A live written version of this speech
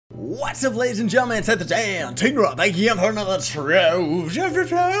What's up, ladies and gentlemen? It's the Antignarot back here for another Trove.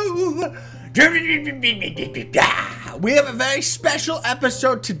 We have a very special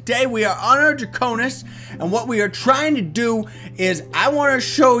episode today. We are on our Draconis, and what we are trying to do is I want to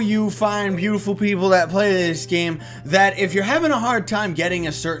show you fine, beautiful people that play this game that if you're having a hard time getting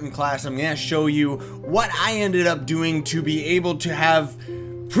a certain class, I'm going to show you what I ended up doing to be able to have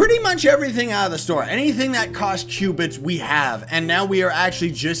pretty much everything out of the store. Anything that costs cubits, we have. And now we are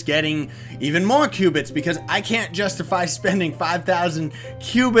actually just getting even more cubits because I can't justify spending 5,000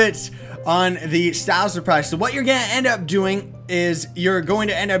 cubits on the style surprise. So what you're going to end up doing is you're going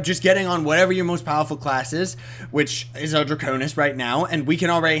to end up just getting on whatever your most powerful class is, which is a Draconis right now. And we can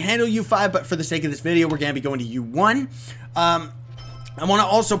already handle U5, but for the sake of this video, we're going to be going to U1. I want to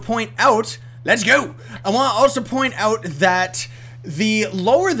also point out, let's go. I want to also point out that the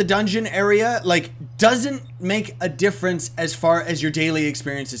lower the dungeon area, doesn't make a difference as far as your daily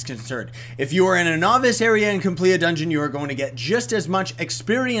experience is concerned. If you are in a novice area and complete a dungeon, you are going to get just as much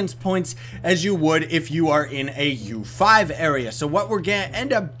experience points as you would if you are in a U5 area. So what we're gonna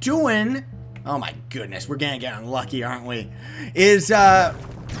end up doing, oh my goodness, we're gonna get unlucky, aren't we? Is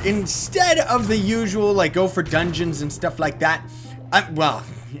instead of the usual go for dungeons and stuff like that,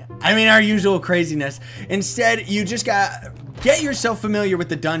 our usual craziness, instead you just gotta get yourself familiar with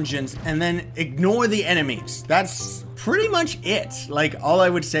the dungeons and then ignore the enemies. That's pretty much it. All I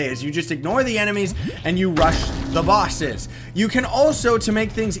would say is you just ignore the enemies and you rush the bosses. You can also, to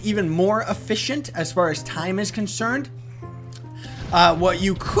make things even more efficient as far as time is concerned, what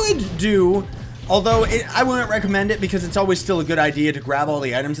you could do, although I wouldn't recommend it because it's always still a good idea to grab all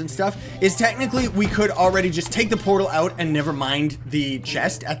the items and stuff, is technically we could already just take the portal out and never mind the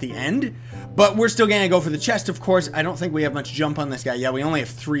chest at the end. But we're still gonna go for the chest, of course. I don't think we have much jump on this guy. Yeah, we only have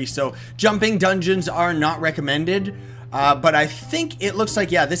 3, so jumping dungeons are not recommended. But I think it looks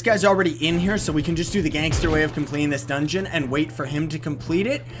like, yeah, this guy's already in here, so we can just do the gangster way of completing this dungeon and wait for him to complete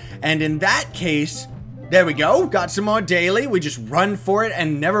it. And in that case, there we go, got some more daily. We just run for it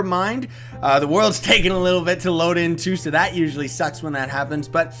and never mind. The world's taking a little bit to load into, so that usually sucks when that happens.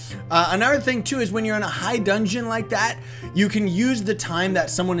 But another thing too is when you're in a high dungeon like that, you can use the time that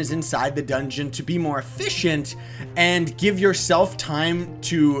someone is inside the dungeon to be more efficient and give yourself time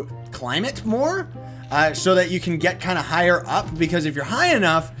to climb it more. So that you can get kind of higher up, because if you're high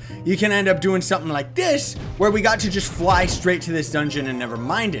enough, you can end up doing something like this, where we got to just fly straight to this dungeon and never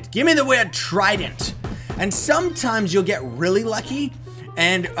mind it. Give me the weird trident. And sometimes you'll get really lucky,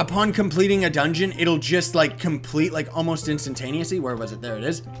 and upon completing a dungeon, it'll just complete almost instantaneously. Where was it? There it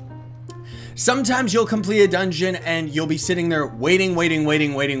is. Sometimes you'll complete a dungeon and you'll be sitting there waiting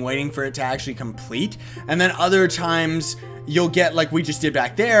for it to actually complete. And then other times you'll get like we just did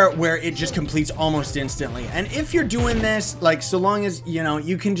back there, where it just completes almost instantly. And if you're doing this, so long as,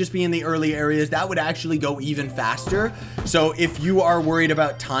 you can just be in the early areas, that would actually go even faster. So if you are worried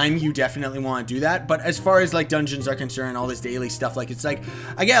about time, you definitely want to do that. But as far as dungeons are concerned, all this daily stuff, I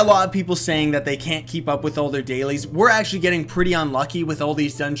get a lot of people saying that they can't keep up with all their dailies. We're actually getting pretty unlucky with all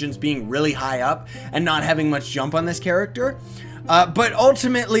these dungeons being really high up and not having much jump on this character. But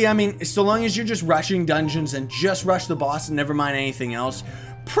ultimately, so long as you're just rushing dungeons and just rush the boss and never mind anything else,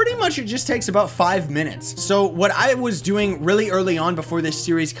 pretty much it just takes about 5 minutes. So what I was doing really early on before this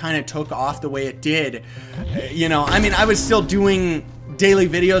series kind of took off the way it did, I was still doing daily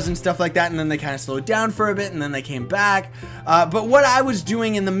videos and stuff like that, and then they kind of slowed down for a bit and then they came back. But what I was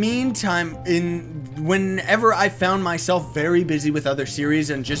doing in the meantime, whenever I found myself very busy with other series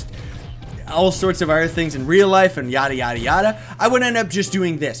and just all sorts of other things in real life and yada yada yada, I would end up just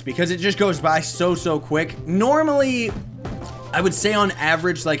doing this because it just goes by so quick. Normally, I would say on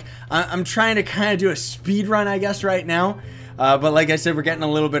average, I'm trying to kind of do a speed run, I guess, right now. But like I said, we're getting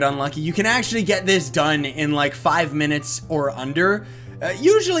a little bit unlucky. You can actually get this done in 5 minutes or under.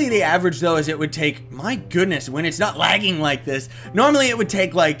 Usually the average, though, is it would take, my goodness, when it's not lagging like this, normally it would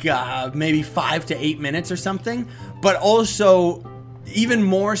take maybe 5 to 8 minutes or something. But also, even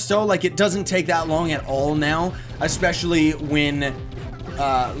more so, it doesn't take that long at all now, especially when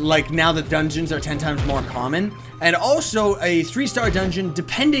now the dungeons are 10 times more common. And also a 3-star dungeon,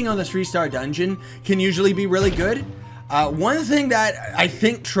 depending on the 3-star dungeon, can usually be really good. One thing that I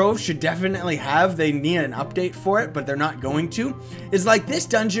think Trove should definitely have, they need an update for it, but they're not going to, is this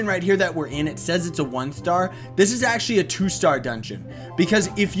dungeon right here that we're in, it says it's a 1-star. This is actually a 2-star dungeon, because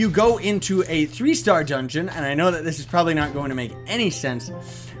if you go into a 3-star dungeon, and I know that this is probably not going to make any sense,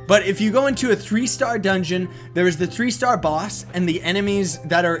 but if you go into a 3-star dungeon, there is the 3-star boss, and the enemies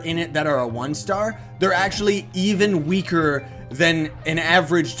that are in it that are a 1-star, they're actually even weaker than an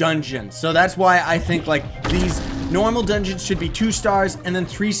average dungeon. So that's why I think these Normal dungeons should be 2 stars, and then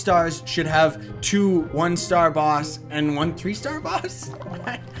 3 stars should have 2 1-star boss and 1 3-star boss.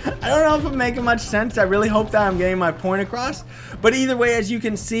 I don't know if I'm making much sense. I really hope that I'm getting my point across. But either way, as you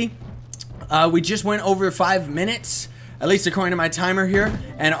can see, we just went over 5 minutes, at least according to my timer here,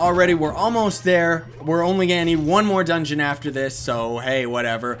 and already we're almost there. We're only gonna need 1 more dungeon after this, so hey,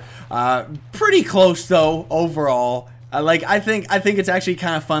 whatever. Pretty close though, overall. Like, I think it's actually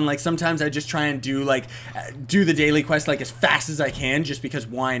kind of fun. Like, sometimes I just try and do the daily quest like as fast as I can, just because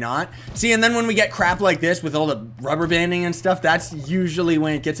why not? See, and then when we get crap like this with all the rubber banding and stuff, that's usually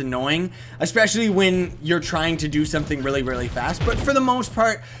when it gets annoying, especially when you're trying to do something really, really fast. But for the most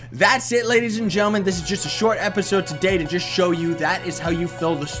part, that's it, ladies and gentlemen. This is just a short episode today to just show you that is how you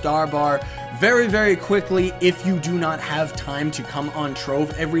fill the star bar very, very quickly if you do not have time to come on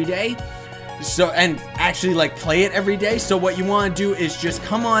Trove every day. So, and actually like play it every day. So what you want to do is just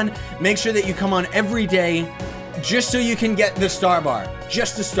come on, make sure that you come on every day, just so you can get the star bar,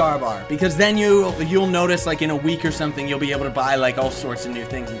 just the star bar, because then you'll notice like in a week or something you'll be able to buy like all sorts of new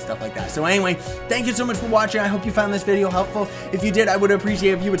things and stuff like that. So anyway, thank you so much for watching. I hope you found this video helpful. If you did, I would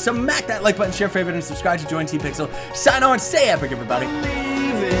appreciate if you would smack that like button, share, favorite, and subscribe to join Team Pixel. Sign on, stay epic, everybody.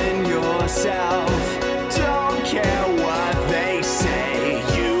 Believe in yourself, don't care